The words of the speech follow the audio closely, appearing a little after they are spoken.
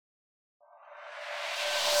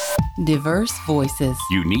Diverse voices.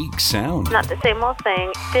 Unique sound. Not the same old thing.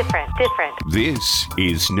 Different. This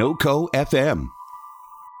is NOCO FM.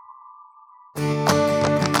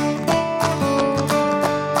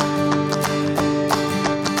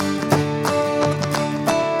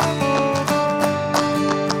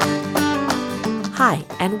 Hi,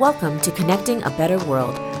 and welcome to Connecting a Better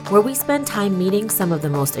World, where we spend time meeting some of the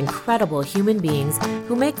most incredible human beings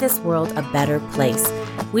who make this world a better place.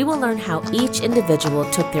 We will learn how each individual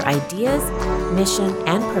took their ideas, mission,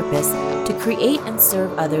 and purpose to create and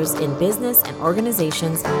serve others in business and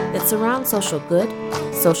organizations that surround social good,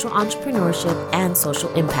 social entrepreneurship, and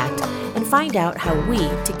social impact, and find out how we,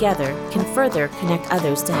 together, can further connect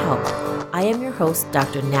others to help. I am your host,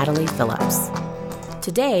 Dr. Natalie Phillips.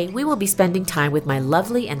 Today, we will be spending time with my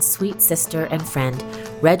lovely and sweet sister and friend,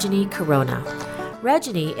 Reginy Corona.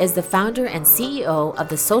 Reginy is the founder and CEO of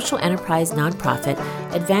the social enterprise nonprofit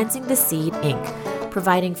Advancing the Seed, Inc.,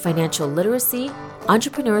 providing financial literacy,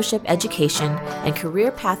 entrepreneurship education, and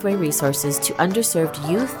career pathway resources to underserved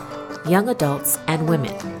youth, young adults, and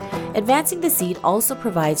women. Advancing the Seed also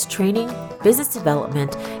provides training, business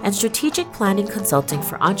development, and strategic planning consulting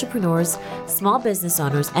for entrepreneurs, small business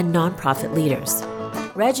owners, and nonprofit leaders.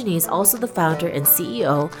 Reginy is also the founder and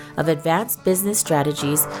CEO of Advanced Business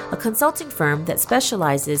Strategies, a consulting firm that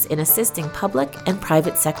specializes in assisting public and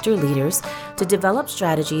private sector leaders to develop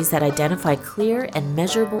strategies that identify clear and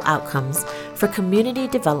measurable outcomes for community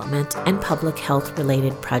development and public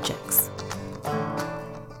health-related projects.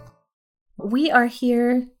 We are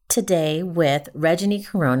here today with Reginy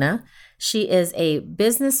Corona. She is a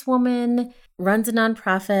businesswoman, runs a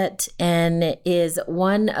nonprofit, and is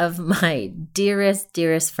one of my dearest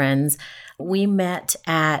friends. We met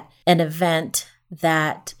at an event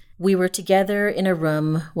that we were together in a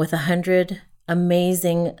room with 100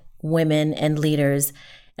 amazing women and leaders,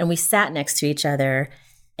 and we sat next to each other.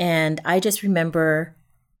 And I just remember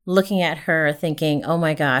looking at her thinking, oh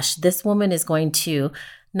my gosh, this woman is going to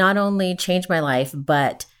not only change my life,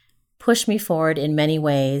 but push me forward in many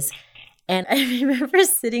ways. And I remember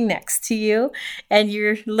sitting next to you and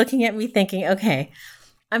you're looking at me thinking, okay,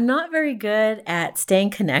 I'm not very good at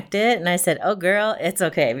staying connected. And I said, oh girl, it's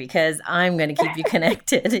okay because I'm going to keep you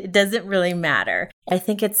connected. It doesn't really matter. I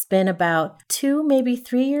think it's been about 2, maybe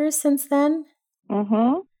 3 years since then.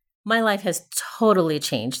 Mm-hmm. My life has totally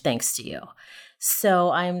changed thanks to you.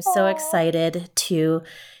 So I'm so excited to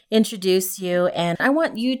introduce you. And I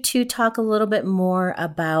want you to talk a little bit more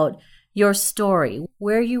about your story,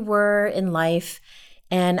 where you were in life,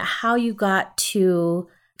 and how you got to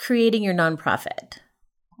creating your nonprofit.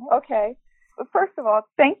 Okay. Well, first of all,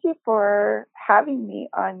 thank you for having me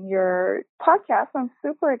on your podcast. I'm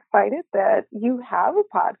super excited that you have a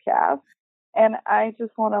podcast, and I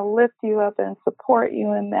just want to lift you up and support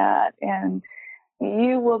you in that. And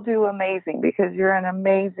you will do amazing because you're an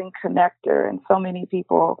amazing connector, and so many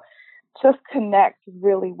people just connect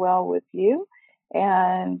really well with you.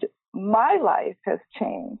 And my life has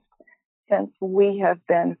changed since we have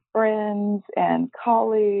been friends and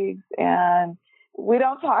colleagues, and we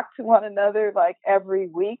don't talk to one another like every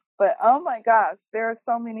week, but oh my gosh, there are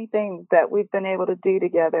so many things that we've been able to do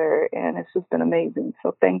together, and it's just been amazing.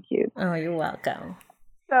 So thank you. Oh, you're welcome.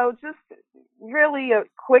 So just really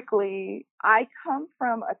quickly, I come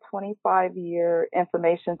from a 25-year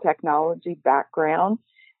information technology background.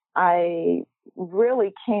 I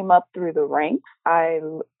really came up through the ranks. I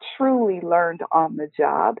truly learned on the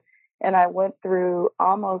job, and I went through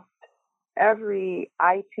almost every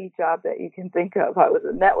IT job that you can think of. I was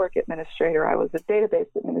a network administrator. I was a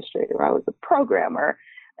database administrator. I was a programmer.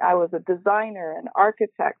 I was a designer, an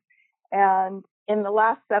architect. And in the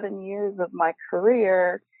last 7 years of my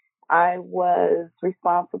career, I was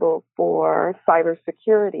responsible for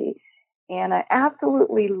cybersecurity. And I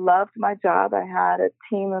absolutely loved my job. I had a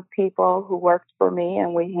team of people who worked for me,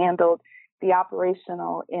 and we handled the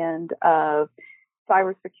operational end of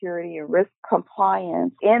cybersecurity and risk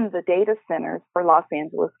compliance in the data centers for Los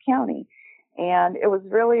Angeles County. And it was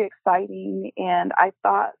really exciting, and I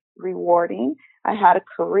thought rewarding. I had a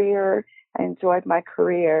career. I enjoyed my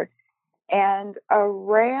career. And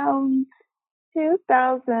around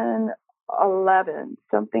 2011,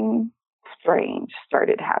 something strange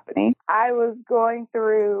started happening. I was going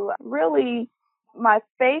through my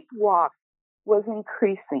faith walk was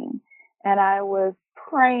increasing, and I was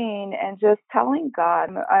praying and just telling God,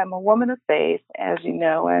 I'm a woman of faith, as you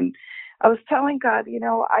know, and I was telling God,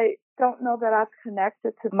 I don't know that I've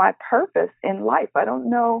connected to my purpose in life. I don't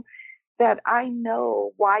know that I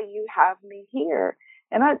know why you have me here.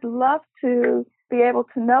 And I'd love to be able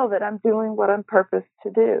to know that I'm doing what I'm purposed to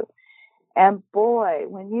do. And boy,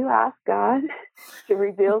 when you ask God to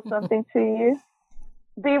reveal something to you,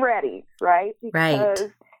 be ready, right? Right. Because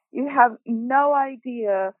you have no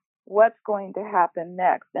idea what's going to happen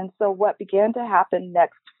next. And so what began to happen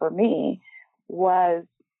next for me was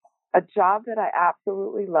a job that I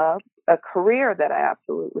absolutely loved, a career that I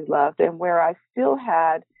absolutely loved, and where I still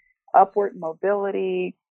had upward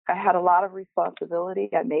mobility. I had a lot of responsibility.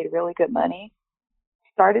 I made really good money.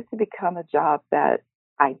 Started to become a job that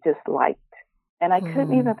I disliked. And I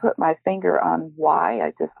couldn't even put my finger on why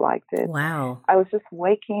I disliked it. Wow. I was just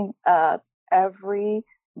waking up every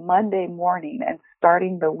Monday morning and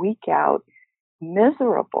starting the week out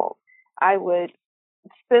miserable. I would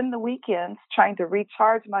spend the weekends trying to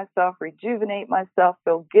recharge myself, rejuvenate myself,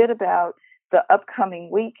 feel good about the upcoming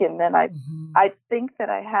week. And then I'd think that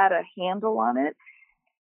I had a handle on it.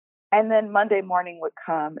 And then Monday morning would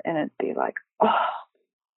come and it'd be like, oh,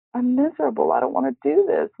 I'm miserable. I don't want to do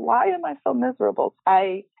this. Why am I so miserable?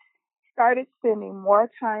 I started spending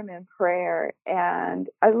more time in prayer, and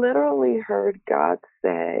I literally heard God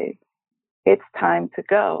say, it's time to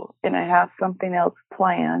go, and I have something else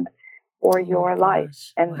planned for your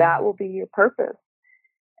life, and that will be your purpose.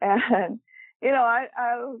 And,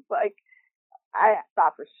 I was like, I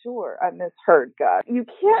thought for sure I misheard God. You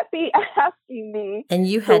can't be asking me and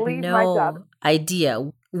you to had leave my job. no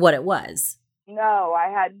idea what it was. No, I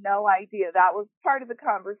had no idea. That was part of the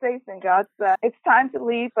conversation. God said, it's time to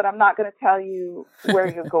leave, but I'm not going to tell you where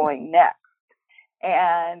you're going next.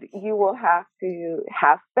 And you will have to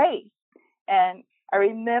have faith. And I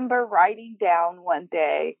remember writing down one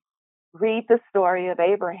day, read the story of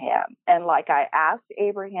Abraham. And like I asked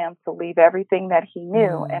Abraham to leave everything that he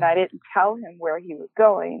knew, and I didn't tell him where he was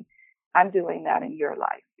going. I'm doing that in your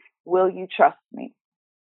life. Will you trust me?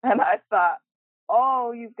 And I thought,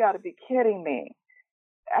 oh, you've got to be kidding me.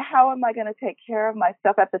 How am I going to take care of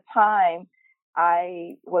myself? At the time,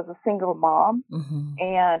 I was a single mom,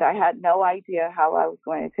 and I had no idea how I was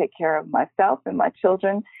going to take care of myself and my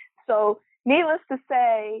children. So needless to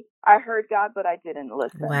say, I heard God, but I didn't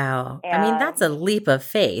listen. Wow. And I mean, that's a leap of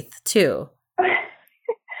faith, too.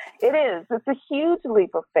 It is. It's a huge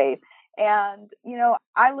leap of faith. And,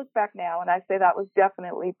 I look back now and I say that was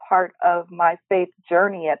definitely part of my faith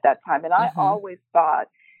journey at that time. And I always thought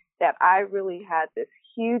that I really had this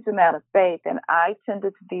huge amount of faith, and I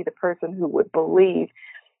tended to be the person who would believe.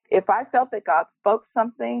 If I felt that God spoke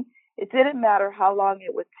something, it didn't matter how long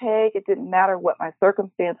it would take. It didn't matter what my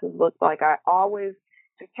circumstances looked like. I always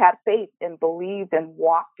just had faith and believed and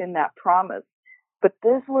walked in that promise. But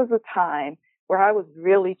this was a time where I was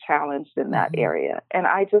really challenged in that area. And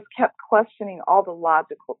I just kept questioning all the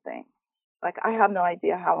logical things. Like, I have no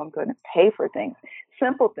idea how I'm going to pay for things.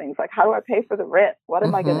 Simple things like, how do I pay for the rent? What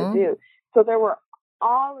am I going to do? So there were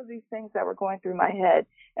all of these things that were going through my head.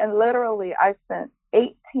 And literally, I spent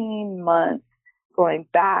 18 months going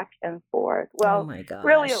back and forth. Well,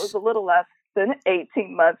 really, it was a little less than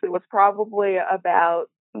 18 months. It was probably about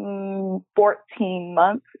 14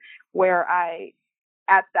 months where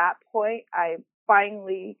at that point, I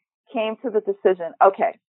finally came to the decision,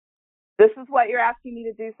 okay, this is what you're asking me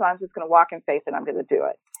to do, so I'm just going to walk in faith and I'm going to do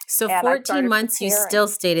it. So and 14 months, you still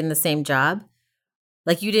stayed in the same job?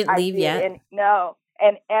 Like you didn't leave yet? No.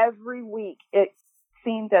 And every week it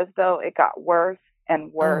seemed as though it got worse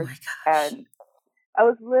and worse. Oh my gosh. And I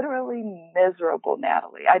was literally miserable,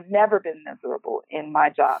 Natalie. I'd never been miserable in my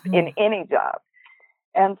job, in any job.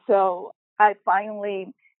 And so I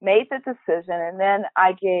finally made the decision, and then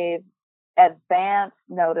I gave advance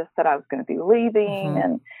notice that I was going to be leaving.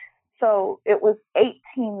 And so it was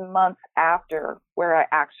 18 months after where I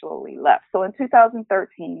actually left. So in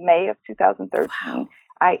 2013, May of 2013,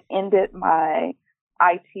 I ended my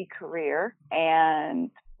IT career and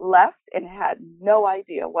left and had no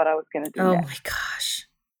idea what I was going to do next. Oh my gosh.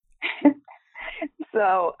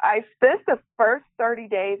 So I spent the first 30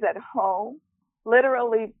 days at home,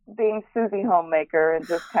 literally being Susie Homemaker and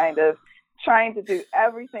just kind of trying to do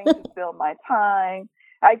everything to fill my time.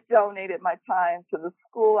 I donated my time to the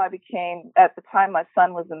school. I became, at the time, my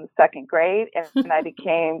son was in the second grade, and I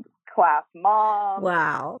became class mom.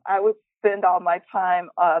 Wow. I would spend all my time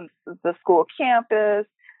on the school campus.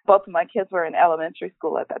 Both of my kids were in elementary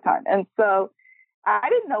school at that time. And so I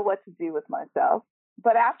didn't know what to do with myself.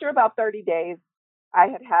 But after about 30 days, I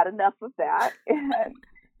had had enough of that. And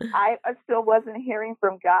I still wasn't hearing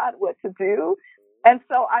from God what to do. And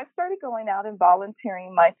so I started going out and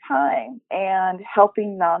volunteering my time and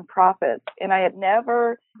helping nonprofits. And I had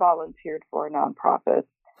never volunteered for a nonprofit.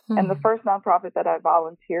 And the first nonprofit that I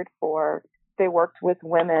volunteered for, they worked with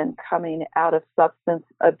women coming out of substance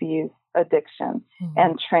abuse addiction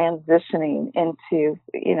and transitioning into,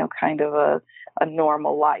 kind of a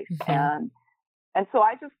normal life. And so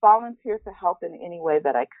I just volunteered to help in any way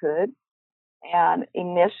that I could. And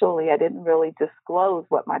initially, I didn't really disclose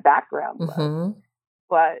what my background was.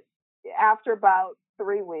 But after about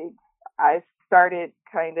 3 weeks, I started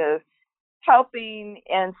kind of helping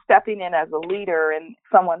and stepping in as a leader. And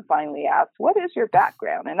someone finally asked, "What is your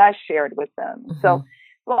background?" And I shared with them. So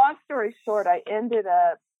long story short, I ended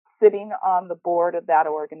up sitting on the board of that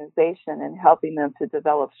organization and helping them to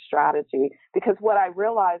develop strategy. Because what I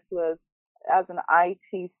realized was, as an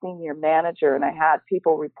IT senior manager, and I had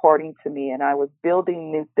people reporting to me, and I was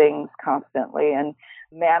building new things constantly and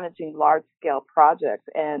managing large scale projects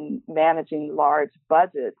and managing large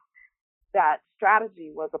budgets, that strategy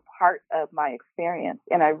was a part of my experience.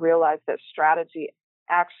 And I realized that strategy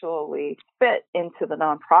actually fit into the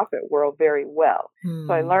nonprofit world very well.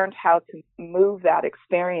 So I learned how to move that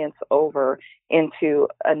experience over into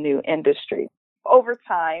a new industry. Over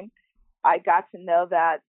time, I got to know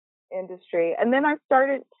that industry. And then I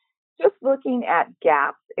started just looking at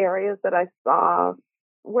gaps, areas that I saw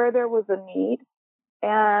where there was a need.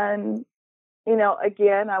 And,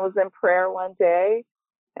 again, I was in prayer one day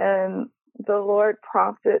and the Lord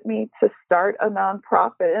prompted me to start a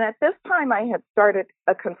nonprofit. And at this time, I had started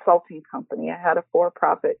a consulting company. I had a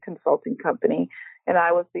for-profit consulting company, and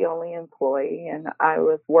I was the only employee. And I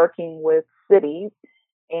was working with cities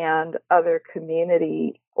and other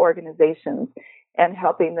community organizations and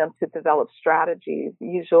helping them to develop strategies,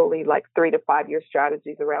 usually like 3 to 5 year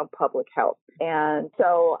strategies around public health. And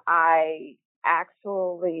so I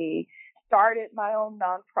actually started my own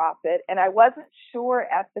nonprofit, and I wasn't sure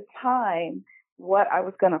at the time what I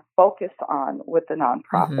was going to focus on with the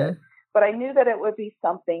nonprofit, but I knew that it would be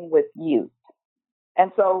something with youth.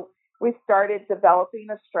 And so we started developing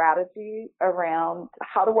a strategy around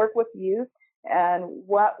how to work with youth and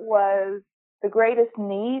what was the greatest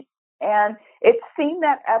need. And it seemed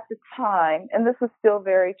that at the time, and this is still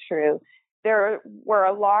very true, there were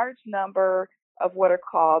a large number of what are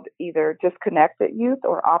called either disconnected youth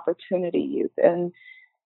or opportunity youth. And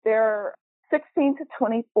they're 16 to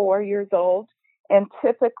 24 years old, and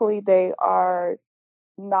typically they are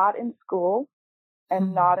not in school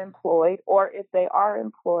and not employed, or if they are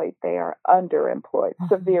employed, they are underemployed,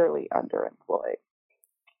 severely underemployed.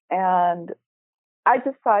 And I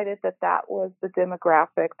decided that that was the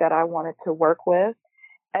demographic that I wanted to work with.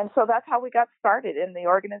 And so that's how we got started. And the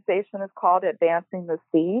organization is called Advancing the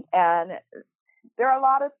Seed. And there are a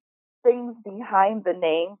lot of things behind the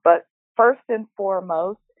name, but first and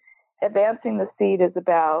foremost, Advancing the Seed is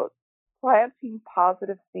about planting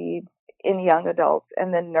positive seeds in young adults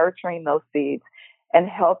and then nurturing those seeds and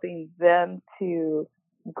helping them to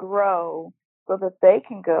grow so that they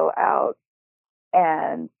can go out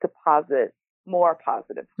and deposit more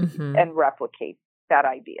positive seeds and replicate that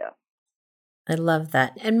idea. I love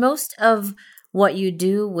that. And most of what you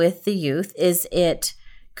do with the youth, is it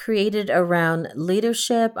created around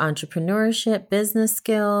leadership, entrepreneurship, business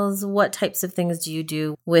skills? What types of things do you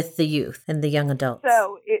do with the youth and the young adults?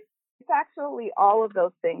 So it's actually all of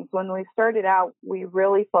those things. When we started out, we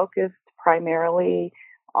really focused primarily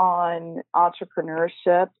on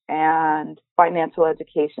entrepreneurship and financial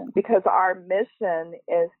education, because our mission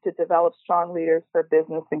is to develop strong leaders for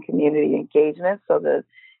business and community engagement so that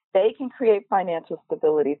they can create financial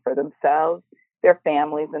stability for themselves, their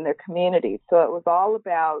families, and their communities. So it was all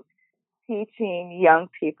about teaching young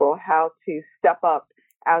people how to step up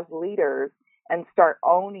as leaders and start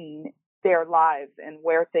owning their lives and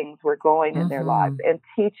where things were going in their lives, and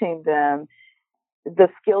teaching them the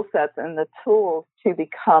skill sets and the tools to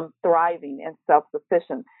become thriving and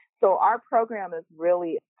self-sufficient. So our program is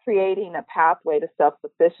really creating a pathway to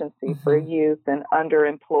self-sufficiency for youth and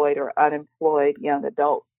underemployed or unemployed young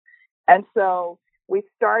adults. And so we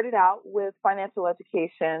started out with financial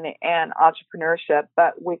education and entrepreneurship,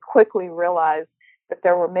 but we quickly realized that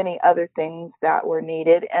there were many other things that were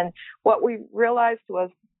needed. And what we realized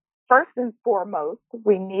was, first and foremost,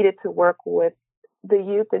 we needed to work with the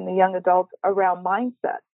youth and the young adults around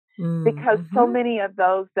mindset, because so many of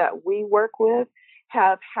those that we work with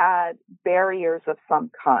have had barriers of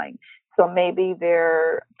some kind. So maybe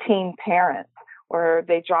they're teen parents, or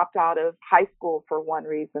they dropped out of high school for one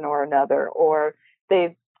reason or another, or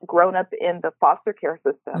they've grown up in the foster care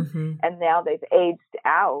system and now they've aged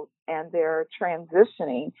out and they're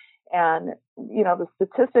transitioning. And, the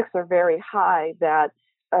statistics are very high that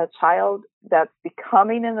a child that's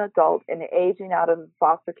becoming an adult and aging out of the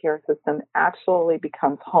foster care system actually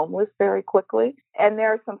becomes homeless very quickly. And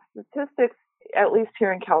there are some statistics, at least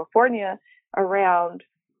here in California, around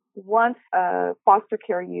once foster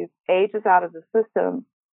care youth ages out of the system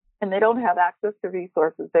and they don't have access to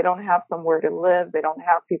resources, they don't have somewhere to live, they don't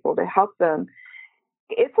have people to help them,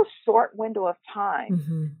 it's a short window of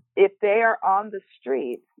time. If they are on the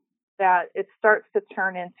streets, that it starts to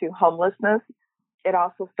turn into homelessness. It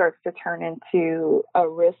also starts to turn into a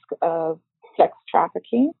risk of sex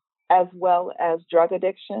trafficking, as well as drug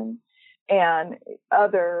addiction and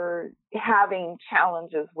other having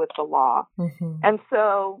challenges with the law. And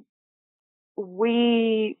so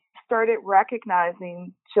we started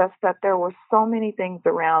recognizing just that there were so many things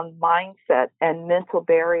around mindset and mental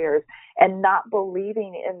barriers and not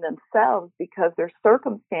believing in themselves because their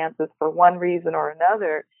circumstances, for one reason or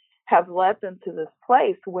another, have led them to this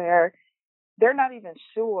place where they're not even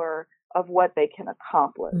sure of what they can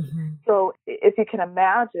accomplish. So if you can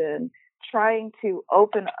imagine trying to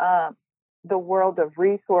open up the world of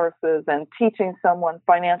resources and teaching someone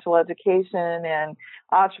financial education and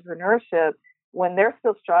entrepreneurship when they're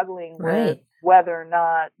still struggling with whether or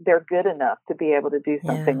not they're good enough to be able to do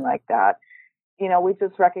something like that. You know, we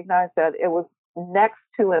just recognized that it was next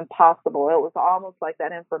to impossible. It was almost like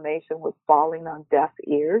that information was falling on deaf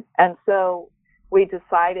ears. And so we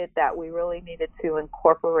decided that we really needed to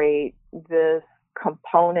incorporate this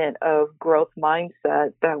component of growth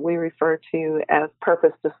mindset that we refer to as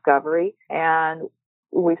purpose discovery. And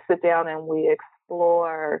we sit down and we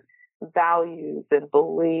explore values and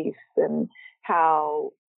beliefs and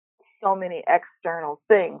how so many external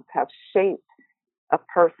things have shaped a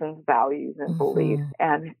person's values and beliefs.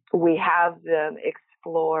 And we have them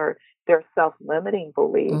explore their self-limiting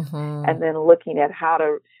beliefs and then looking at how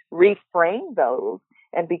to reframe those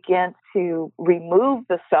and begin to remove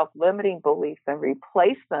the self-limiting beliefs and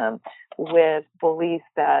replace them with beliefs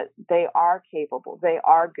that they are capable, they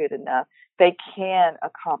are good enough, they can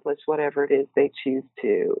accomplish whatever it is they choose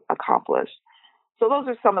to accomplish. So those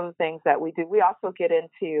are some of the things that we do. We also get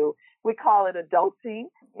into, we call it adulting.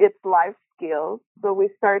 It's life skills. So we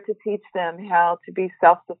start to teach them how to be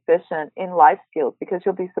self-sufficient in life skills, because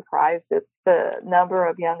you'll be surprised at the number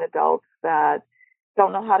of young adults that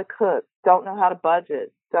don't know how to cook, don't know how to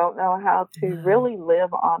budget, don't know how to really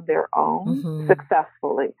live on their own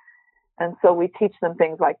successfully. And so we teach them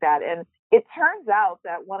things like that. And it turns out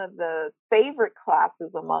that one of the favorite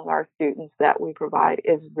classes among our students that we provide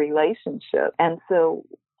is relationship. And so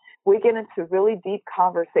we get into really deep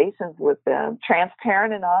conversations with them,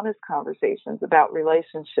 transparent and honest conversations about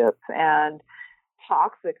relationships and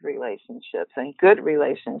toxic relationships and good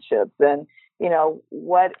relationships. And, you know,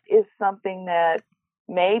 what is something that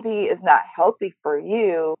maybe is not healthy for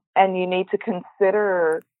you, and you need to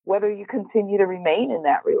consider whether you continue to remain in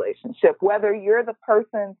that relationship, whether you're the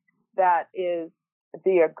person that is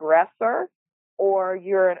the aggressor or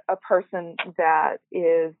you're a person that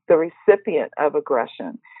is the recipient of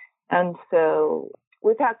aggression. And so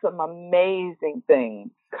we've had some amazing things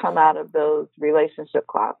come out of those relationship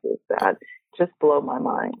classes that just blow my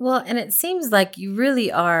mind. Well, and it seems like you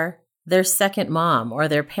really are their second mom or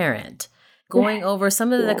their parent, going over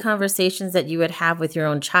some of the conversations that you would have with your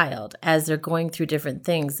own child as they're going through different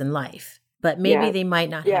things in life. But maybe they might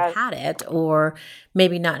not have had it, or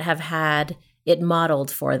maybe not have had it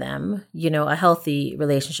modeled for them, you know, a healthy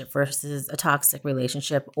relationship versus a toxic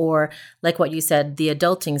relationship, or like what you said, the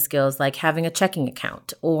adulting skills, like having a checking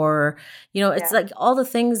account, or, you know, it's like all the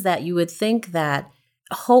things that you would think that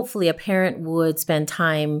hopefully a parent would spend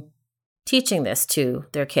time teaching this to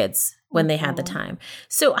their kids when they had the time.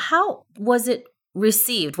 So how was it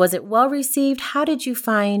received? Was it well received? How did you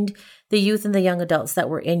find the youth and the young adults that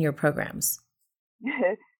were in your programs?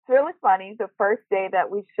 It's really funny. The first day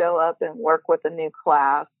that we show up and work with a new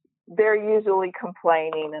class, they're usually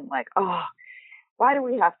complaining and like, oh, why do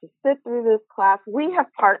we have to sit through this class? We have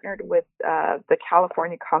partnered with the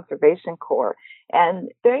California Conservation Corps, and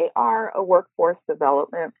they are a workforce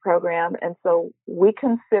development program. And so we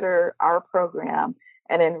consider our program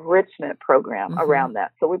an enrichment program around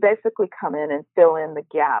that. So we basically come in and fill in the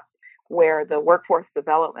gaps where the workforce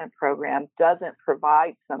development program doesn't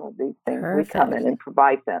provide some of these things. We come in and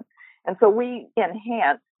provide them. And so we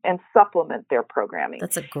enhance and supplement their programming.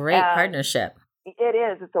 That's a great partnership. It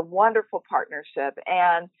is. It's a wonderful partnership.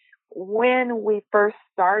 And when we first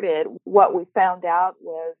started, what we found out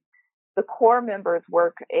was the core members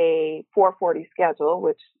work a 440 schedule,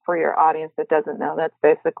 which for your audience that doesn't know, that's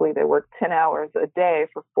basically they work 10 hours a day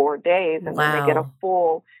for 4 days, and then they get a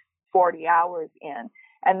full 40 hours in.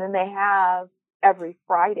 And then they have every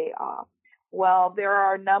Friday off. Well, there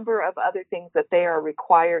are a number of other things that they are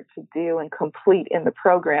required to do and complete in the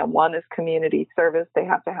program. One is community service. They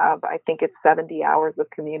have to have, I think it's 70 hours of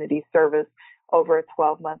community service over a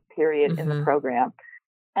 12-month period in the program.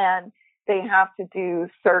 and they have to do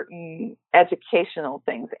certain educational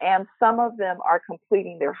things. And some of them are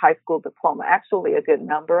completing their high school diploma. Actually, a good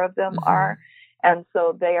number of them are. And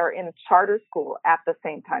so they are in a charter school at the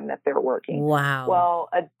same time that they're working. Wow. Well,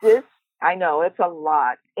 I know it's a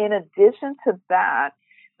lot. In addition to that,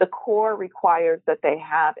 the Corps requires that they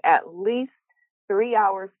have at least 3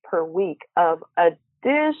 hours per week of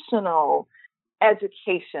additional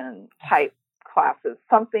education type classes,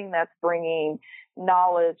 something that's bringing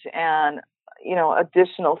knowledge and,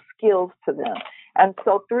 additional skills to them. And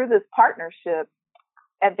so through this partnership,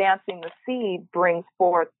 Advancing the Seed brings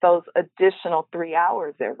forth those additional 3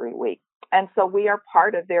 hours every week. And so we are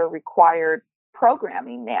part of their required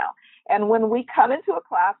programming now. And when we come into a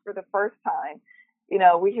class for the first time,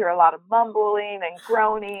 we hear a lot of mumbling and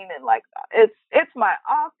groaning and like, it's my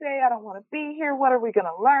off day. I don't want to be here. What are we going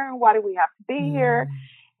to learn? Why do we have to be here?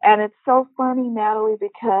 And it's so funny, Natalie,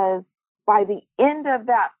 because by the end of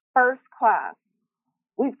that first class,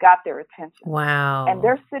 we've got their attention. Wow. And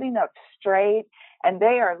they're sitting up straight and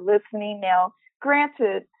they are listening. Now,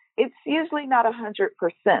 granted, it's usually not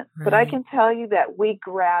 100%, but I can tell you that we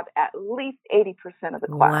grab at least 80% of the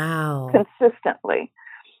class consistently.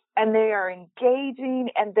 And they are engaging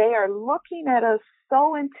and they are looking at us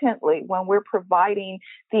so intently when we're providing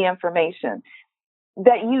the information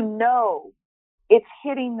that it's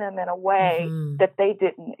hitting them in a way that they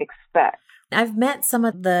didn't expect. I've met some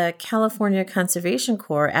of the California Conservation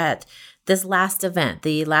Corps at this last event,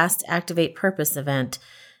 the last Activate Purpose event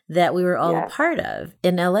that we were all a part of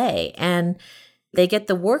in LA. And they get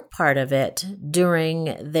the work part of it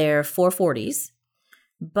during their 440s.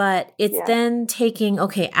 But it's then taking,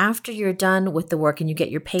 after you're done with the work and you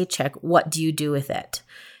get your paycheck, what do you do with it?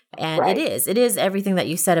 And it is everything that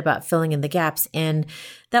you said about filling in the gaps. And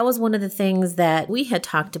that was one of the things that we had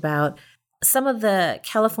talked about. Some of the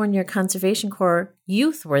California Conservation Corps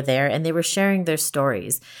youth were there and they were sharing their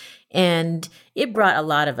stories. And it brought a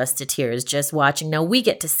lot of us to tears just watching. Now we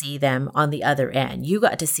get to see them on the other end. You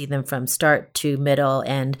got to see them from start to middle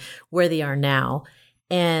and where they are now.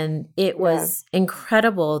 And it was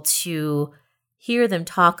incredible to hear them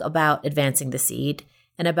talk about Advancing the Seed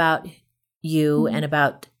and about you and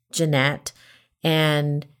about Jeanette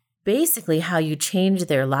and basically how you changed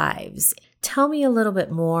their lives. Tell me a little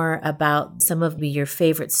bit more about some of your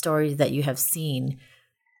favorite stories that you have seen.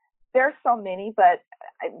 There's so many, but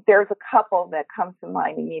there's a couple that come to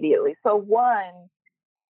mind immediately. So one,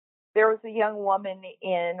 there was a young woman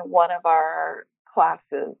in one of our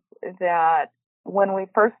classes that when we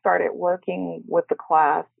first started working with the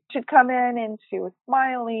class, she'd come in and she was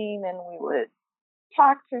smiling and we would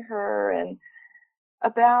talk to her. And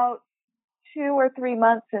about 2 or 3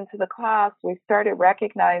 months into the class, we started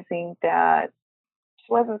recognizing that she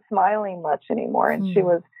wasn't smiling much anymore and she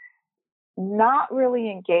was not really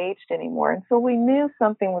engaged anymore. And so we knew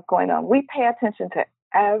something was going on. We pay attention to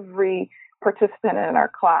every participant in our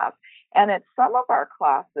class. And at some of our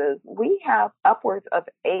classes, we have upwards of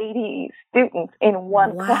 80 students in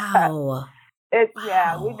one class.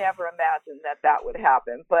 We never imagined that would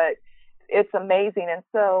happen, but it's amazing. And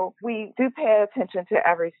so we do pay attention to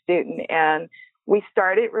every student. And we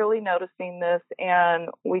started really noticing this and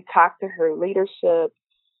we talked to her leadership.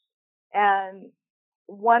 And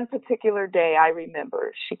one particular day I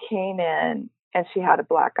remember she came in and she had a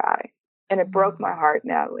black eye. And it broke my heart,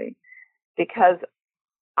 Natalie, because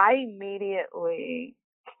I immediately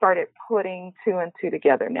started putting 2 and 2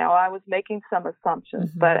 together. Now, I was making some assumptions,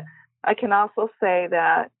 but I can also say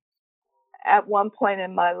that at one point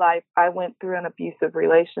in my life, I went through an abusive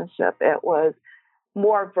relationship. It was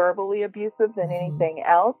more verbally abusive than anything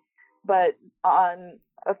else, but on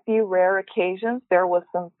a few rare occasions, there was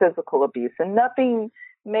some physical abuse and nothing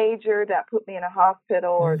major that put me in a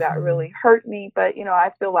hospital or that really hurt me. But,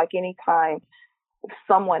 I feel like any time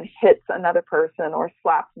someone hits another person or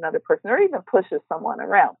slaps another person or even pushes someone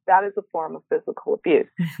around, that is a form of physical abuse.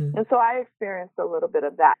 And so I experienced a little bit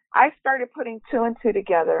of that. I started putting 2 and 2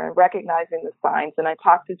 together and recognizing the signs. And I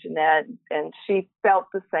talked to Jeanette and she felt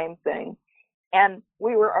the same thing. And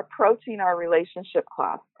we were approaching our relationship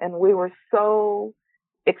class and we were so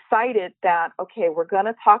excited that, okay, we're going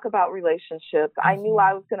to talk about relationships. I knew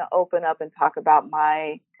I was going to open up and talk about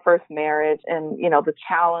my first marriage and, the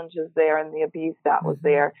challenges there and the abuse that was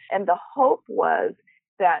there. And the hope was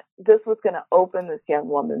that this was going to open this young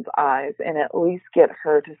woman's eyes and at least get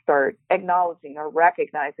her to start acknowledging or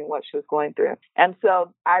recognizing what she was going through. And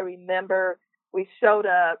so I remember we showed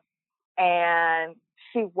up and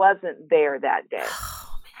she wasn't there that day.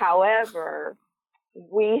 However,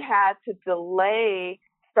 we had to delay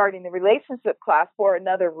starting the relationship class for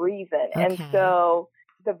another reason. And so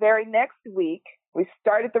the very next week, We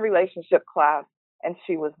started the relationship class and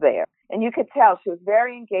she was there. And you could tell she was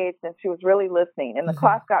very engaged and she was really listening. And the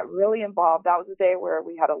class got really involved. That was a day where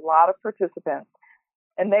we had a lot of participants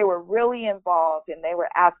and they were really involved and they were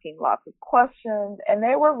asking lots of questions and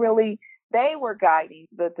they were guiding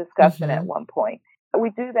the discussion at one point. We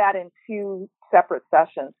do that in 2 separate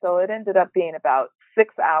sessions. So it ended up being about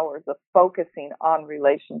 6 hours of focusing on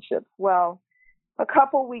relationships. Well, a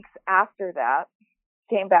couple weeks after that,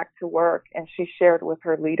 came back to work and she shared with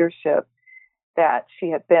her leadership that she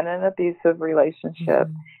had been in an abusive relationship.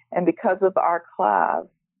 And because of our class,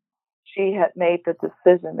 she had made the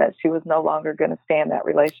decision that she was no longer going to stay in that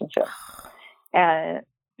relationship. And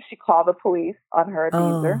she called the police on her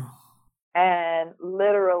abuser and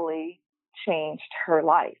literally changed her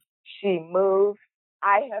life. She moved.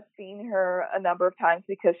 I have seen her a number of times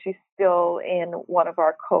because she's still in one of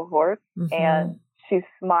our cohorts and she's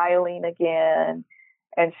smiling again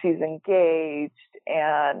and she's engaged.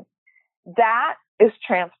 And that is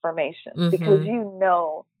transformation because you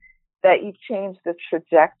know that you change the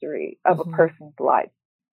trajectory of a person's life.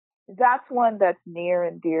 That's one that's near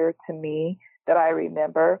and dear to me that I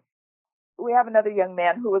remember. We have another young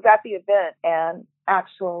man who was at the event and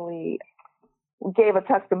actually gave a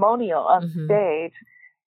testimonial on stage,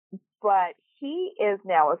 but he is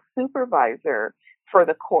now a supervisor for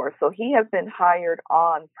the Corps. So he has been hired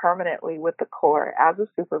on permanently with the Corps as a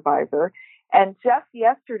supervisor. And just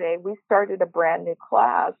yesterday, we started a brand new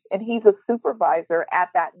class, and he's a supervisor at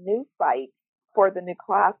that new site for the new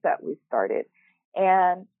class that we started.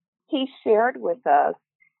 And he shared with us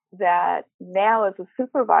that now as a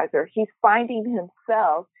supervisor, he's finding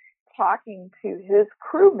himself talking to his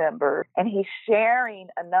crew members, and he's sharing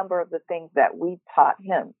a number of the things that we taught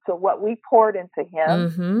him. So what we poured into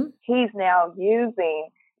him, he's now using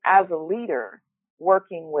as a leader,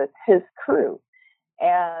 working with his crew.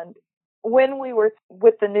 And when we were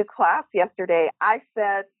with the new class yesterday, I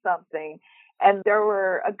said something, and there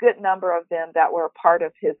were a good number of them that were a part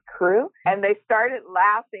of his crew, and they started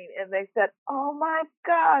laughing, and they said, "Oh my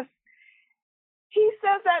gosh, he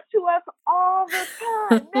says that to us all the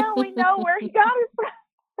time. Now we know where he got it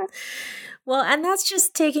from." Well, and that's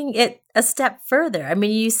just taking it a step further. I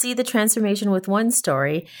mean, you see the transformation with one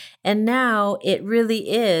story, and now it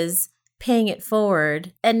really is paying it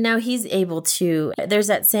forward. And now he's able to, there's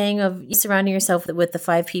that saying of surrounding yourself with the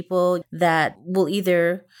 5 people that will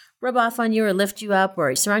either rub off on you or lift you up,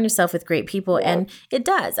 or surround yourself with great people. Yeah. And it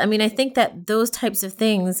does. I mean, I think that those types of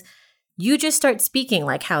things, you just start speaking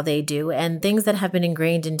like how they do, and things that have been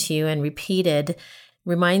ingrained into you and repeated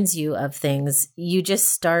reminds you of things. You just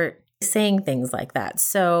start saying things like that.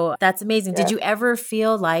 So that's amazing. Yeah. Did you ever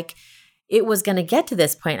feel like it was going to get to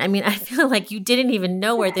this point? I mean, I feel like you didn't even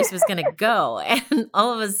know where this was going to go. And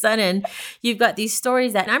all of a sudden, you've got these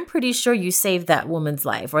stories that I'm pretty sure you saved that woman's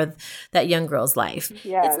life or that young girl's life.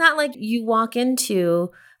 Yes. It's not like you walk into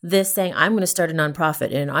this saying, I'm going to start a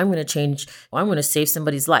nonprofit and I'm going to save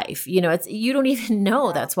somebody's life. You know, you don't even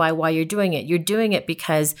know that's why you're doing it. You're doing it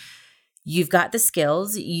because you've got the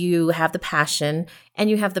skills, you have the passion, and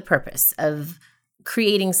you have the purpose of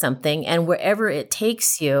creating something. And wherever it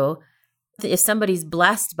takes you, if somebody's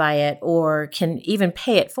blessed by it or can even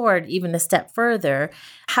pay it forward even a step further,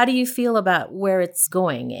 how do you feel about where it's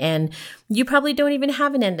going? And you probably don't even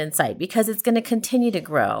have an end in sight because it's going to continue to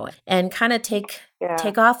grow and kind of take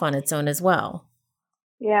off on its own as well.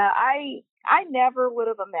 Yeah, I never would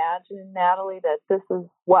have imagined, Natalie, that this is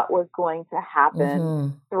what was going to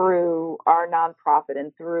happen through our nonprofit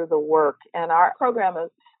and through the work. And our program is,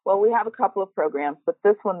 well, we have a couple of programs, but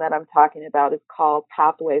this one that I'm talking about is called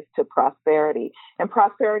Pathways to Prosperity. And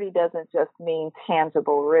prosperity doesn't just mean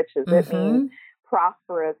tangible riches. It means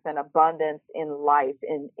prosperous and abundance in life,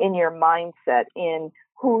 in your mindset, in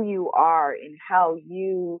who you are, in how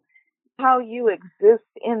you exist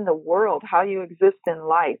in the world, how you exist in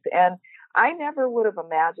life. And I never would have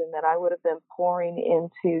imagined that I would have been pouring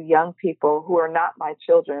into young people who are not my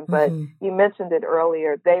children, but you mentioned it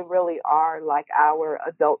earlier. They really are like our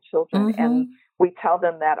adult children, and we tell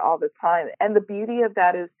them that all the time. And the beauty of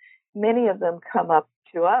that is many of them come up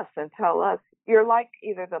to us and tell us, you're like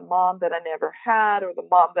either the mom that I never had or the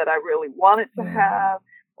mom that I really wanted to have,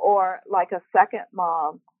 or like a second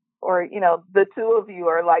mom, or, you know, the two of you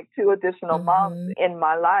are like 2 additional moms in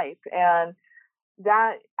my life. And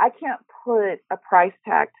that I can't put a price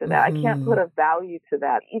tag to that. I can't put a value to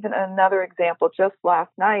that. Even another example, just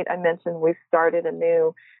last night, I mentioned we started a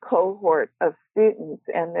new cohort of students,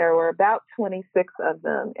 and there were about 26 of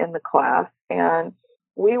them in the class. And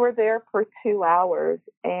we were there for 2 hours,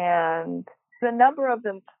 and A number of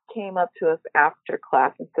them came up to us after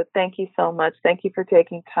class and said, thank you so much. Thank you for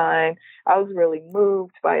taking time. I was really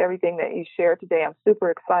moved by everything that you shared today. I'm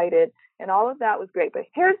super excited. And all of that was great. But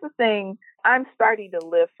here's the thing. I'm starting to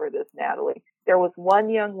live for this, Natalie. There was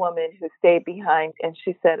one young woman who stayed behind, and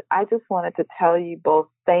she said, I just wanted to tell you both,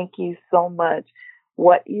 thank you so much.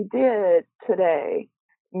 What you did today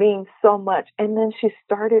means so much. And then she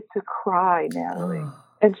started to cry, Natalie.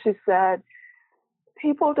 And she said,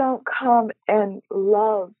 people don't come and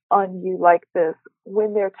love on you like this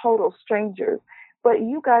when they're total strangers. But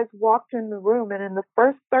you guys walked in the room, and in the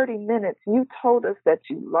first 30 minutes, you told us that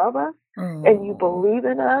you love us and you believe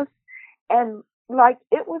in us. And like,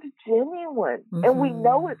 it was genuine. And we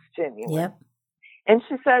know it's genuine. Yep. And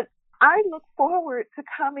she said, I look forward to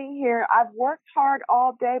coming here. I've worked hard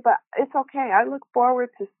all day, but it's okay. I look forward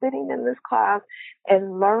to sitting in this class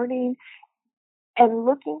and learning and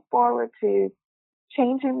looking forward to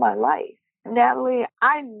changing my life. Natalie,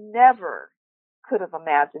 I never could have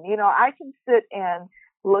imagined. You know, I can sit and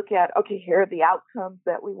look at, okay, here are the outcomes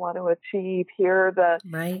that we want to achieve. Here are the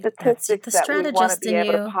statistics that we want to be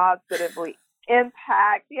able to positively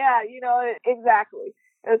impact. Yeah, you know, exactly.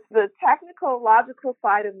 It's the technical, logical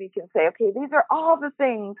side of me can say, okay, these are all the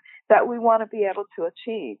things that we want to be able to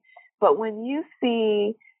achieve. But when you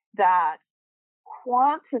see that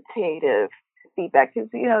quantitative feedback, because,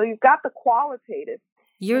 you know, you've got the qualitative.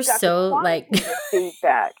 You're so like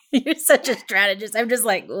feedback. You're such a strategist. I'm just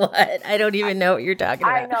like, what? I don't even know what you're talking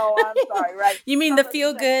about. I know. I'm sorry. Right? You mean the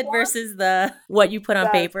feel good versus the what you put on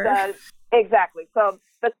paper? Exactly. So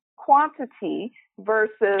the quantity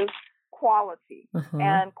versus quality,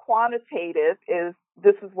 and quantitative is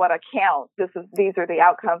this is what I count. These are the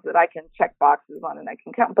outcomes that I can check boxes on and I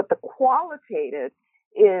can count. But the qualitative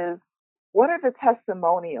is, what are the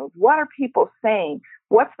testimonials? What are people saying?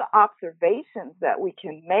 What's the observations that we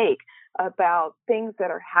can make about things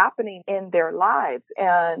that are happening in their lives?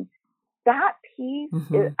 And that piece,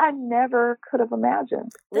 I never could have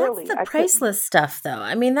imagined. Really, that's the priceless stuff, though.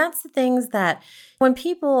 I mean, that's the things that when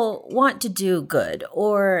people want to do good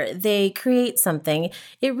or they create something,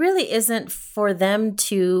 it really isn't for them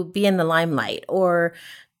to be in the limelight or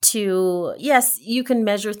to, yes, you can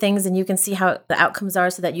measure things and you can see how the outcomes are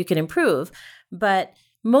so that you can improve. But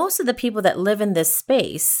most of the people that live in this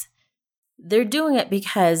space, they're doing it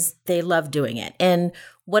because they love doing it. And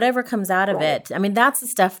whatever comes out of it, I mean, that's the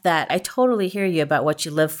stuff that I totally hear you about what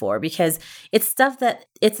you live for, because it's stuff that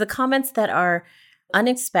it's the comments that are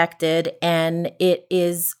unexpected. And it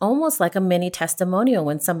is almost like a mini testimonial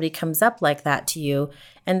when somebody comes up like that to you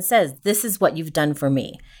and says, this is what you've done for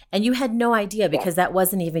me. And you had no idea because that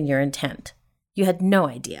wasn't even your intent. You had no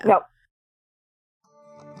idea. No.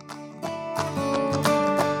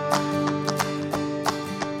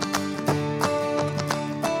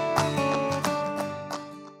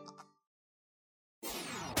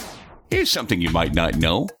 Here's something you might not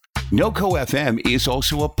know. NoCo FM is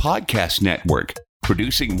also a podcast network,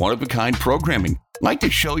 producing one-of-a-kind programming, like the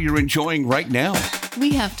show you're enjoying right now.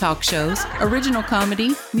 We have talk shows, original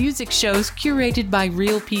comedy, music shows curated by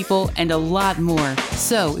real people, and a lot more.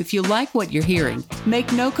 So if you like what you're hearing, make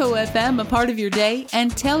NoCo FM a part of your day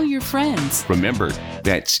and tell your friends. Remember,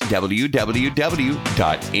 that's www.noco.fm.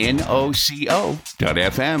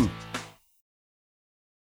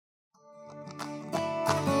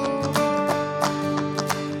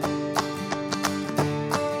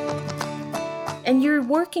 And you're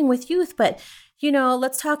working with youth, but, you know,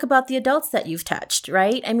 let's talk about the adults that you've touched,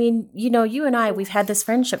 right? I mean, you know, you and I, we've had this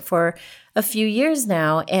friendship for a few years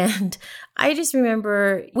now. And I just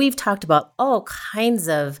remember we've talked about all kinds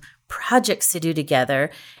of projects to do together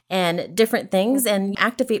and different things. And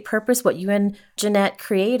Activate Purpose, what you and Jeanette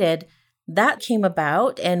created, that came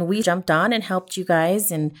about and we jumped on and helped you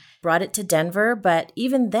guys and brought it to Denver. But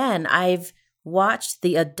even then, I've watched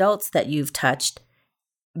the adults that you've touched.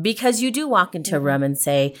 Because you do walk into a room and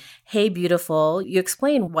say, hey, beautiful. You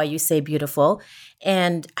explain why you say beautiful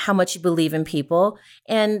and how much you believe in people.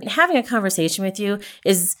 And having a conversation with you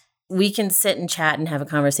is, we can sit and chat and have a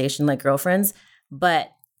conversation like girlfriends.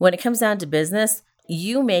 But when it comes down to business,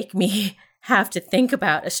 you make me have to think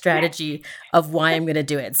about a strategy of why I'm going to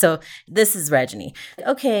do it. So this is Reggie.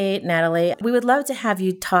 Okay, Natalie, we would love to have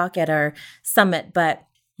you talk at our summit, but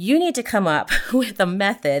you need to come up with a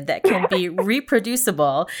method that can be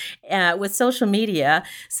reproducible with social media.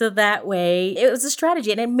 So that way it was a strategy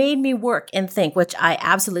and it made me work and think, which I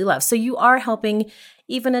absolutely love. So you are helping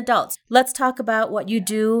even adults. Let's talk about what you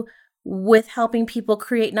do with helping people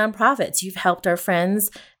create nonprofits. You've helped our friends,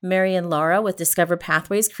 Mary and Laura with Discover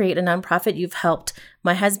Pathways, create a nonprofit. You've helped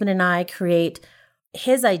my husband and I create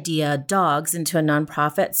his idea, Dogs, into a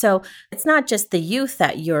nonprofit. So it's not just the youth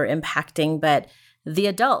that you're impacting, but the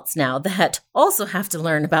adults now that also have to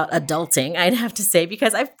learn about adulting, I'd have to say,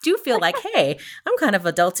 because I do feel like, hey, I'm kind of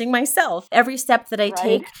adulting myself. Every step that I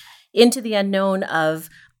take into the unknown of,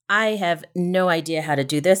 I have no idea how to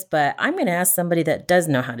do this, but I'm going to ask somebody that does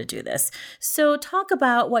know how to do this. So talk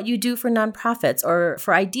about what you do for nonprofits or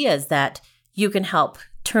for ideas that you can help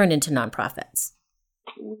turn into nonprofits.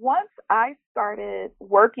 Once I started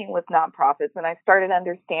working with nonprofits and I started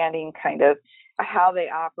understanding kind of how they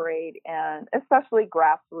operate, and especially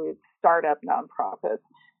grassroots startup nonprofits,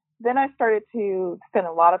 then I started to spend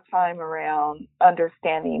a lot of time around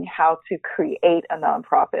understanding how to create a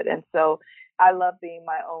nonprofit. And so I love being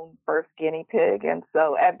my own first guinea pig. And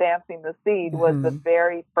so Advancing the Seed was the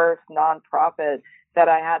very first nonprofit that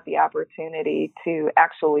I had the opportunity to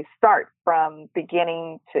actually start from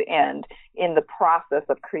beginning to end in the process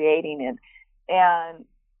of creating it. And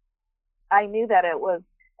I knew that it was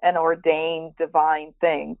an ordained divine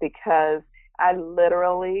thing because I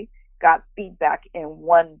literally got feedback in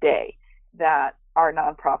one day that our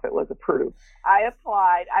nonprofit was approved. I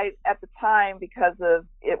applied. At the time, because of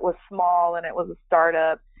it was small and it was a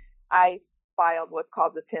startup, I filed what's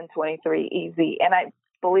called the 1023-EZ. And I,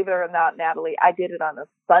 believe it or not, Natalie, I did it on a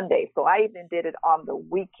Sunday. So I even did it on the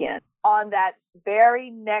weekend. On that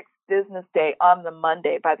very next business day, on the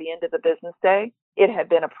Monday, by the end of the business day, it had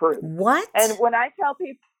been approved. What? And when I tell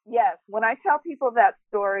people that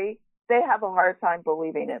story, they have a hard time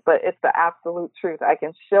believing it, but it's the absolute truth. I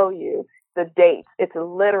can show you the date. It's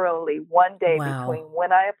literally one day between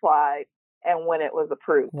when I applied and when it was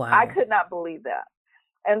approved. Wow. I could not believe that.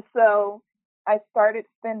 And so I started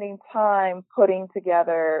spending time putting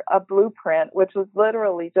together a blueprint, which was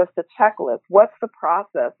literally just a checklist. What's the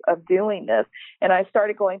process of doing this? And I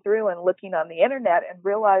started going through and looking on the internet and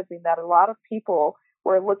realizing that a lot of people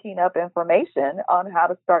were looking up information on how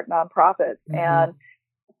to start nonprofits. And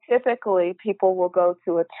typically people will go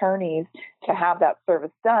to attorneys to have that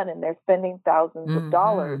service done, and they're spending thousands of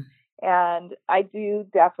dollars. And I do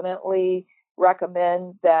definitely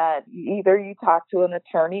recommend that either you talk to an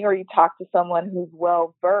attorney or you talk to someone who's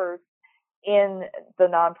well versed in the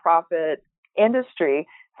nonprofit industry,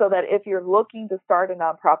 so that if you're looking to start a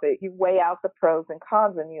nonprofit, you weigh out the pros and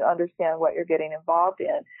cons and you understand what you're getting involved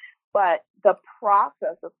in. But the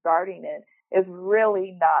process of starting it is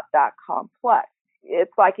really not that complex.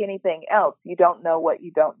 It's like anything else. You don't know what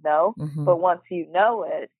you don't know. But once you know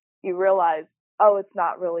it, you realize, oh, it's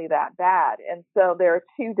not really that bad. And so there are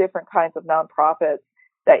two different kinds of nonprofits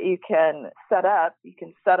that you can set up. You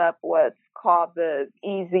can set up what's called the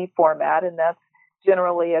EZ format, and that's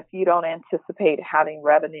generally if you don't anticipate having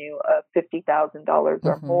revenue of $50,000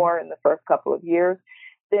 or more in the first couple of years,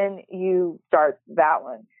 then you start that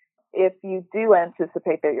one. If you do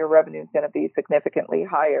anticipate that your revenue is going to be significantly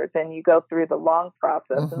higher, then you go through the long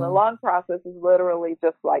process. And the long process is literally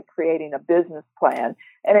just like creating a business plan.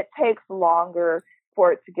 And it takes longer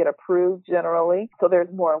for it to get approved generally. So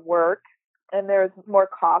there's more work and there's more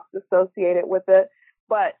cost associated with it.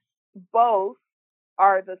 But both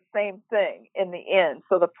are the same thing in the end.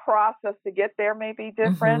 So the process to get there may be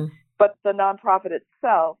different, but the nonprofit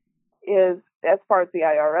itself is, as far as the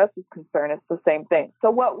IRS is concerned, it's the same thing.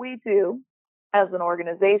 So what we do as an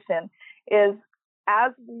organization is,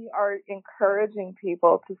 as we are encouraging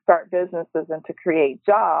people to start businesses and to create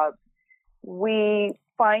jobs, we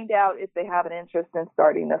find out if they have an interest in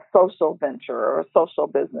starting a social venture or a social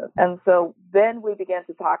business. And so then we begin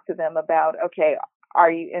to talk to them about, okay,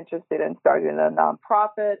 are you interested in starting a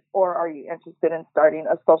nonprofit, or are you interested in starting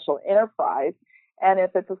a social enterprise? And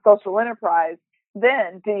if it's a social enterprise,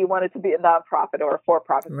 then do you want it to be a nonprofit or a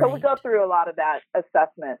for-profit? Right. So we go through a lot of that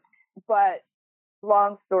assessment. But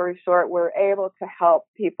long story short, we're able to help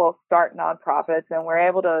people start nonprofits, and we're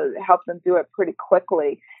able to help them do it pretty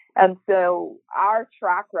quickly. And so our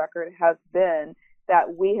track record has been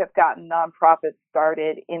that we have gotten nonprofits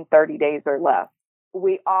started in 30 days or less.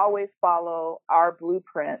 We always follow our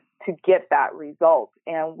blueprint to get that result.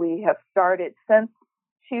 And we have started since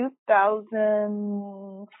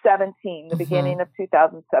 2017, the beginning of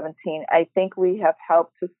 2017, I think we have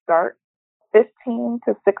helped to start 15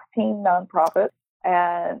 to 16 nonprofits,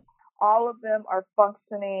 and all of them are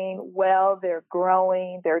functioning well. They're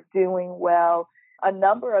growing. They're doing well. A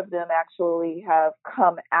number of them actually have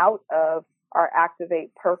come out of our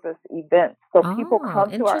Activate Purpose events. So people come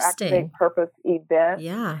to our Activate Purpose event,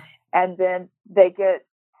 and then they get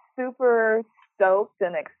super stoked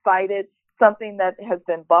and excited, something that has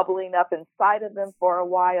been bubbling up inside of them for a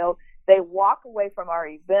while. They walk away from our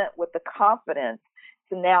event with the confidence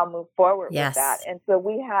to now move forward with Yes. that. And so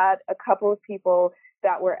we had a couple of people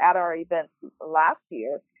that were at our events last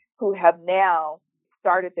year who have now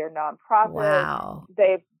started their nonprofit. Wow.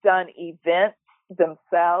 They've done events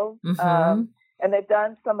themselves. Mhm. And they've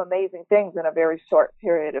done some amazing things in a very short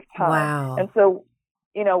period of time. Wow. And so,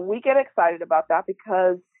 we get excited about that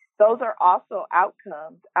because those are also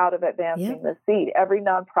outcomes out of advancing the seed. Every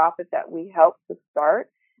nonprofit that we help to start,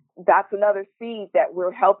 that's another seed that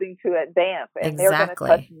we're helping to advance. And they're going to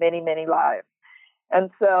touch many, many lives. And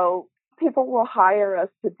so people will hire us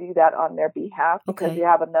to do that on their behalf because you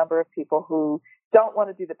have a number of people who don't want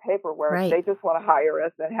to do the paperwork. Right. They just want to hire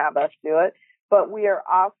us and have us do it. But we are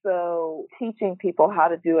also teaching people how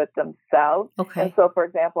to do it themselves. Okay. And so, for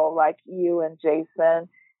example, like you and Jason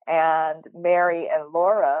and Mary and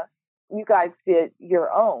Laura, you guys did your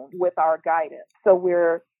own with our guidance. So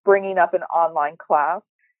we're bringing up an online class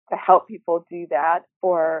to help people do that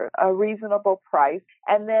for a reasonable price.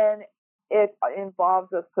 And then it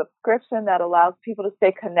involves a subscription that allows people to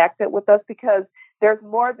stay connected with us because there's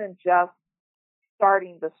more than just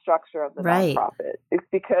starting the structure of the nonprofit. It's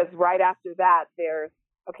because right after that, there's,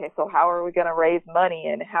 so how are we going to raise money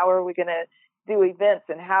and how are we going to do events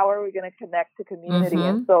and how are we going to connect to community?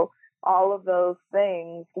 Mm-hmm. And so all of those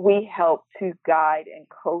things we help to guide and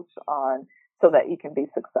coach on so that you can be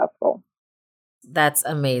successful. That's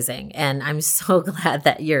amazing. And I'm so glad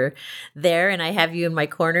that you're there and I have you in my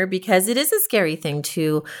corner because it is a scary thing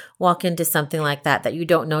to walk into something like that you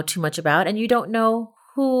don't know too much about and you don't know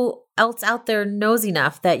who else out there knows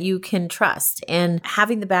enough that you can trust. And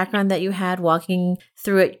having the background that you had walking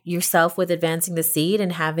through it yourself with Advancing the Seed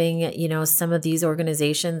and having, some of these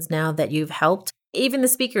organizations now that you've helped, even the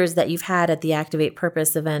speakers that you've had at the Activate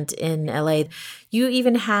Purpose event in LA, you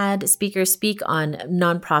even had speakers speak on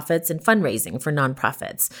nonprofits and fundraising for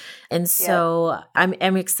nonprofits. And so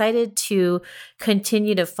I'm excited to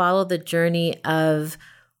continue to follow the journey of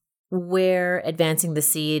where Advancing the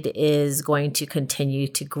Seed is going to continue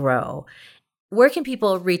to grow. Where can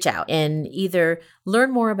people reach out and either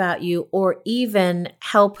learn more about you or even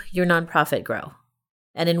help your nonprofit grow?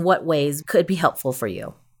 And in what ways could be helpful for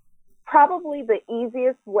you? Probably the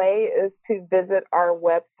easiest way is to visit our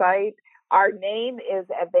website. Our name is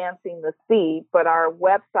Advancing the Seed, but our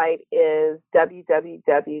website is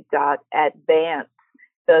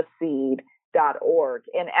www.advancetheseed.org.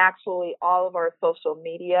 And actually, all of our social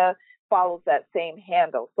media follows that same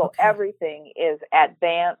handle. So everything is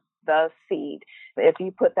Advance the Seed. If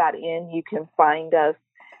you put that in, you can find us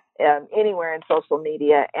anywhere in social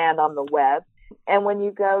media and on the web. And when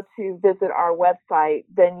you go to visit our website,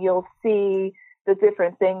 then you'll see the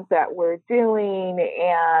different things that we're doing,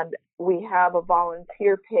 and we have a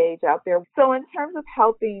volunteer page out there. So in terms of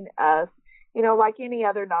helping us, like any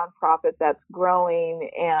other nonprofit that's growing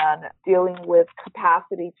and dealing with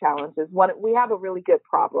capacity challenges, we have a really good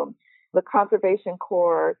problem. The Conservation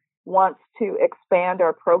Corps wants to expand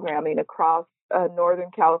our programming across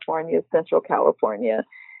Northern California, Central California.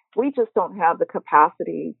 We just don't have the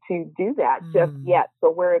capacity to do that just yet.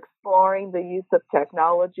 So we're exploring the use of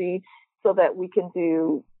technology so that we can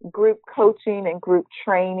do group coaching and group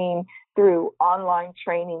training through online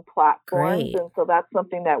training platforms. Great. And so that's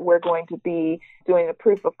something that we're going to be doing a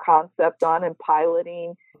proof of concept on and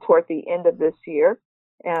piloting toward the end of this year.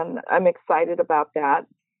 And I'm excited about that.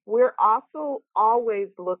 We're also always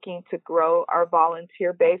looking to grow our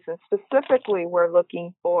volunteer base. And specifically, we're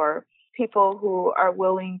looking for people who are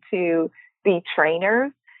willing to be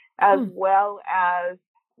trainers as well as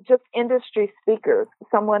just industry speakers,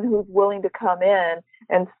 someone who's willing to come in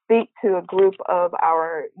and speak to a group of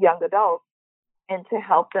our young adults and to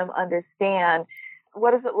help them understand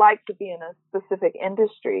what is it like to be in a specific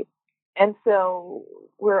industry. And so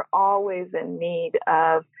we're always in need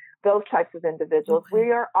of those types of individuals. Okay.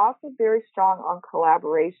 We are also very strong on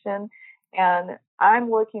collaboration, and I'm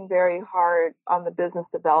working very hard on the business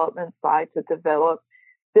development side to develop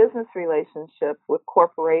business relationships with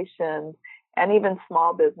corporations and even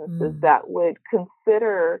small businesses that would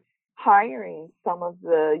consider hiring some of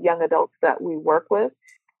the young adults that we work with.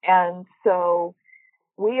 And so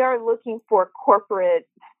we are looking for corporate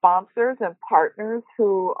sponsors and partners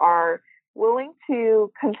who are willing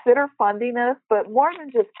to consider funding us, but more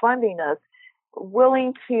than just funding us,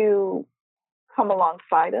 willing to come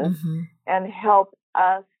alongside us and help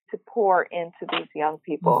us to pour into these young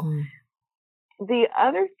people. The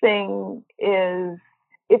other thing is,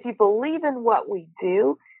 if you believe in what we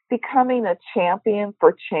do, becoming a champion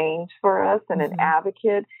for change for us and an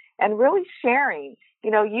advocate and really sharing.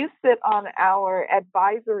 You know, you sit on our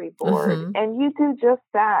advisory board and you do just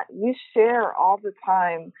that. You share all the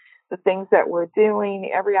time the things that we're doing.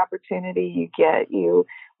 Every opportunity you get, you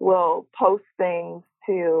will post things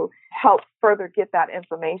to help further get that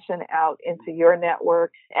information out into your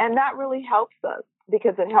network. And that really helps us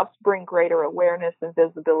because it helps bring greater awareness and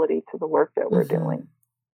visibility to the work that we're doing.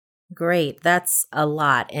 Great. That's a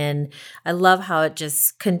lot. And I love how it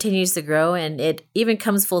just continues to grow, and it even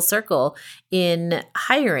comes full circle in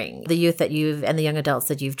hiring the youth that and the young adults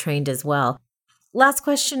that you've trained as well. Last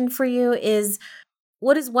question for you is,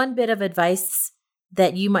 what is one bit of advice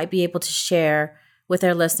that you might be able to share with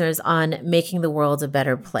our listeners on making the world a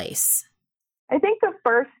better place? I think the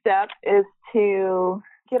first step is to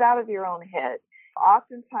get out of your own head.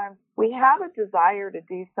 Oftentimes we have a desire to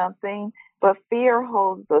do something, but fear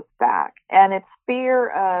holds us back. And it's fear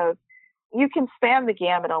of, you can span the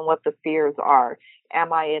gamut on what the fears are.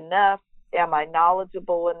 Am I enough? Am I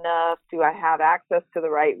knowledgeable enough? Do I have access to the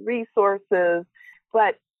right resources?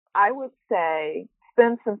 But I would say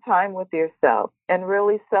spend some time with yourself and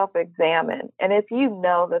really self-examine. And if you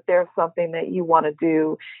know that there's something that you want to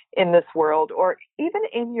do in this world, or even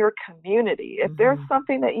in your community, if there's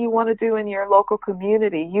something that you want to do in your local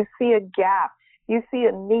community, you see a gap, you see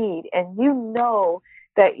a need, and you know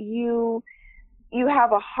that you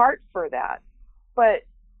have a heart for that, but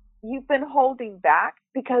you've been holding back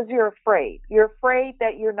because you're afraid. You're afraid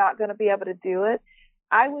that you're not going to be able to do it.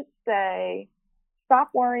 I would say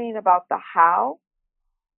stop worrying about the how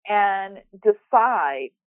and decide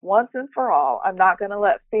once and for all, I'm not going to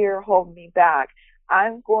let fear hold me back.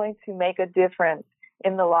 I'm going to make a difference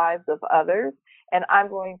in the lives of others, and I'm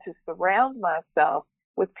going to surround myself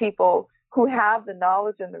with people who have the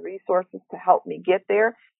knowledge and the resources to help me get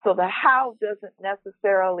there. So the how doesn't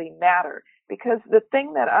necessarily matter, because the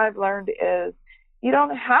thing that I've learned is you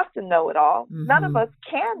don't have to know it all. None of us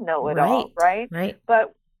can know it all, right?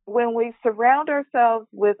 But when we surround ourselves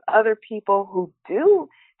with other people who do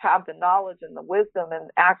have the knowledge and the wisdom and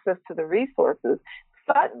access to the resources,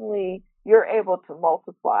 suddenly you're able to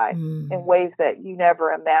multiply in ways that you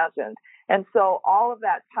never imagined. And so all of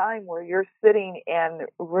that time where you're sitting and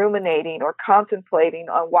ruminating or contemplating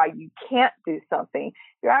on why you can't do something,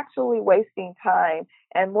 you're actually wasting time.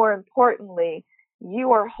 And more importantly,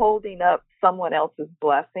 you are holding up someone else's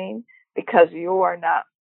blessing because you are not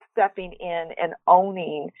stepping in and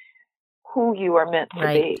owning who you are meant to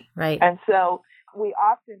be. And so we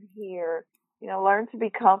often hear, learn to be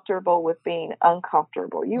comfortable with being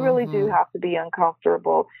uncomfortable. You really do have to be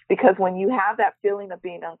uncomfortable, because when you have that feeling of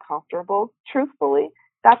being uncomfortable, truthfully,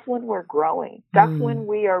 that's when we're growing. That's when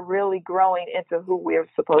we are really growing into who we're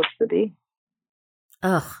supposed to be.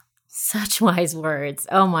 Oh, such wise words.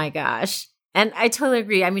 Oh my gosh. And I totally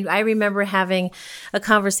agree. I mean, I remember having a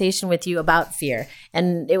conversation with you about fear,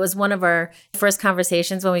 and it was one of our first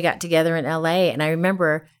conversations when we got together in LA. And I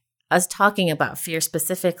remember us talking about fear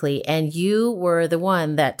specifically, and you were the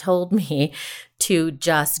one that told me to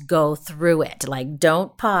just go through it. Like,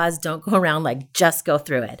 don't pause, don't go around, like, just go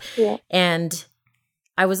through it. Yeah. And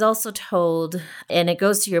I was also told, and it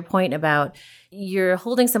goes to your point about you're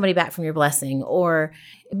holding somebody back from your blessing, or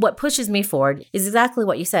what pushes me forward is exactly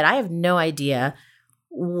what you said. I have no idea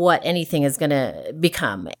what anything is going to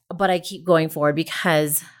become, but I keep going forward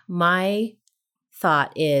because my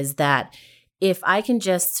thought is that if I can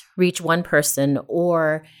just reach one person,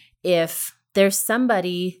 or if there's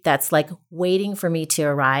somebody that's like waiting for me to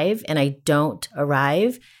arrive and I don't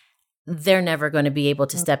arrive, they're never going to be able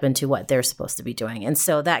to step into what they're supposed to be doing. And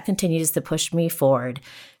so that continues to push me forward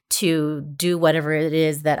to do whatever it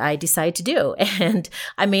is that I decide to do. And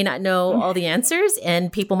I may not know all the answers,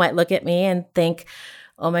 and people might look at me and think,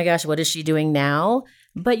 oh my gosh, what is she doing now?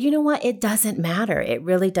 But you know what? It doesn't matter. It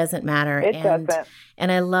really doesn't matter. It doesn't.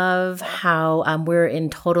 And I love how we're in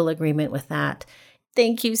total agreement with that.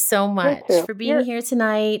 Thank you so much for being here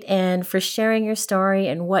tonight and for sharing your story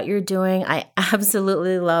and what you're doing. I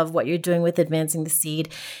absolutely love what you're doing with Advancing the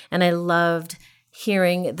Seed. And I loved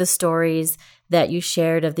hearing the stories that you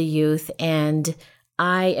shared of the youth. And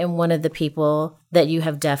I am one of the people that you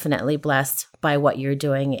have definitely blessed by what you're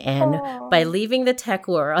doing. And by leaving the tech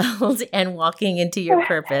world and walking into your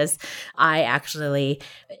purpose, I actually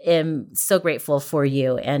am so grateful for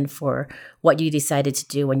you and for what you decided to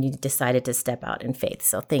do when you decided to step out in faith.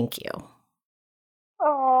 So thank you.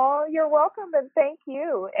 Oh, you're welcome, and thank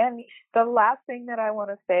you. And the last thing that I want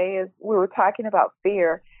to say is, we were talking about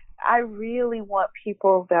fear. I really want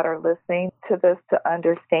people that are listening to this to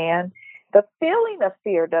understand the feeling of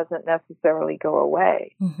fear doesn't necessarily go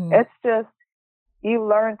away. It's just you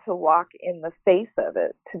learn to walk in the face of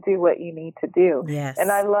it to do what you need to do. Yes. And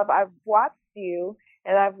I've watched you,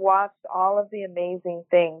 and I've watched all of the amazing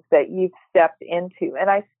things that you've stepped into. And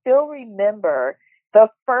I still remember The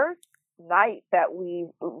first night that we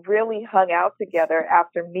really hung out together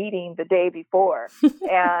after meeting the day before,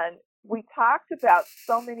 and we talked about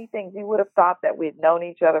so many things. You would have thought that we'd known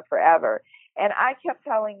each other forever. And I kept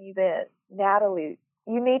telling you then, Natalie,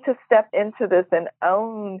 you need to step into this and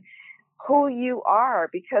own who you are,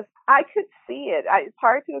 because I could see it. It's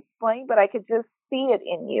hard to explain, but I could just see it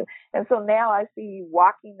in you. And so now I see you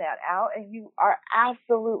walking that out, and you are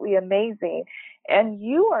absolutely amazing. And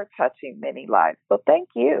you are touching many lives. So thank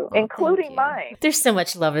you, including mine. There's so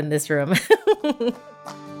much love in this room.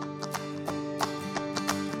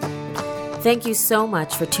 Thank you so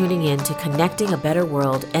much for tuning in to Connecting a Better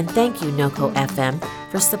World, and thank you, NOCO FM,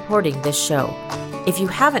 for supporting this show. If you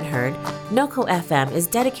haven't heard, NOCO FM is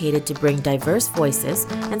dedicated to bring diverse voices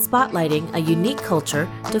and spotlighting a unique culture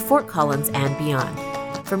to Fort Collins and beyond.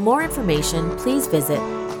 For more information, please visit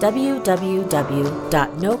www.noco.fm.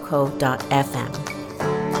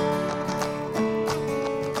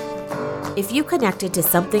 If you connected to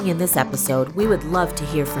something in this episode, we would love to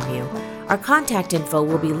hear from you. Our contact info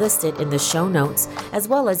will be listed in the show notes, as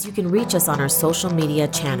well as you can reach us on our social media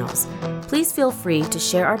channels. Please feel free to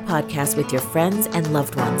share our podcast with your friends and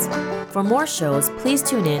loved ones. For more shows, please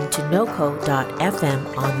tune in to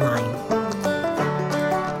noco.fm online.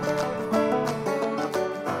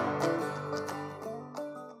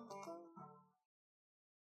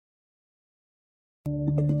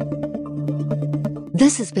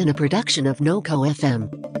 This has been a production of NOCO FM.